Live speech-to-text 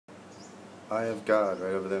Eye of God,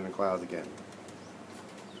 right over there in the clouds again.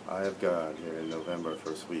 Eye of God here in November,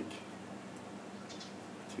 first week,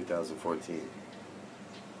 2014.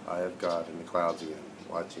 Eye of God in the clouds again,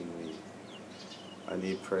 watching me. I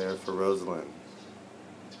need prayer for Roselyn,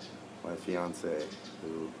 my fiance,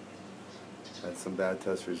 who had some bad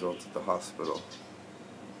test results at the hospital.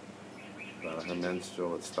 About her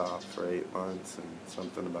menstrual had stopped for 8 months, and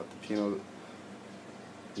something about the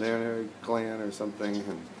pituitary gland or something,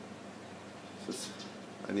 and just,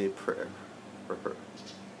 I need prayer for her.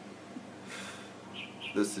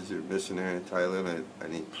 This is your missionary in Thailand. I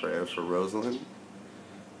need prayer for Roselyn.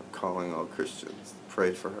 I'm calling all Christians to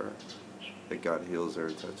pray for her, that God heals her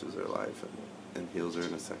and touches her life and heals her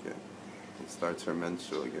in a second. And starts her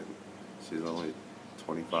menstrual again. She's only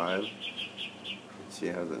 25. And she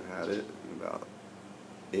hasn't had it in about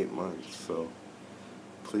 8 months. So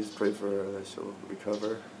please pray for her that she'll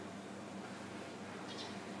recover.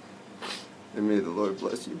 And may the Lord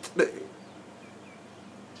bless you today.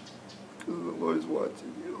 Because the Lord's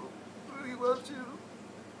watching you. He loves you.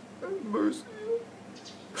 Have mercy.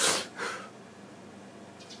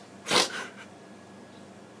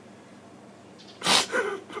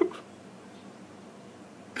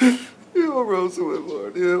 Heal Roselyn,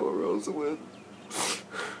 Lord. Heal Roselyn.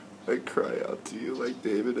 I cry out to you like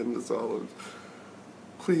David in the Psalms.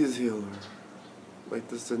 Please heal her. Like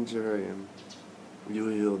the centurion. You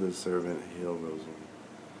heal the servant. Heal Roselyn.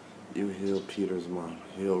 You heal Peter's mom.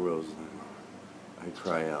 Heal Roselyn. I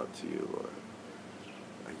cry out to you, Lord.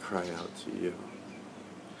 I cry out to you,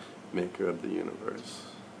 Maker of the universe,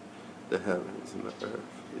 the heavens and the earth.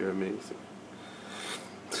 You're amazing.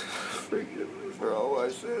 Forgive me for all my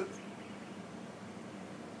sins.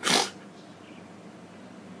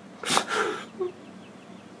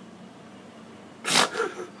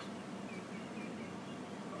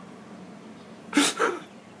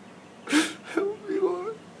 Help me,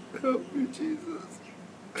 Lord. Help me, Jesus.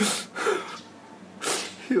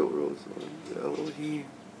 Heal Roselyn. Elohim.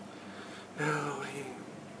 Elohim.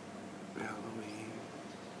 Elohim.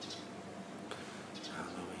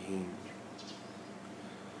 Elohim.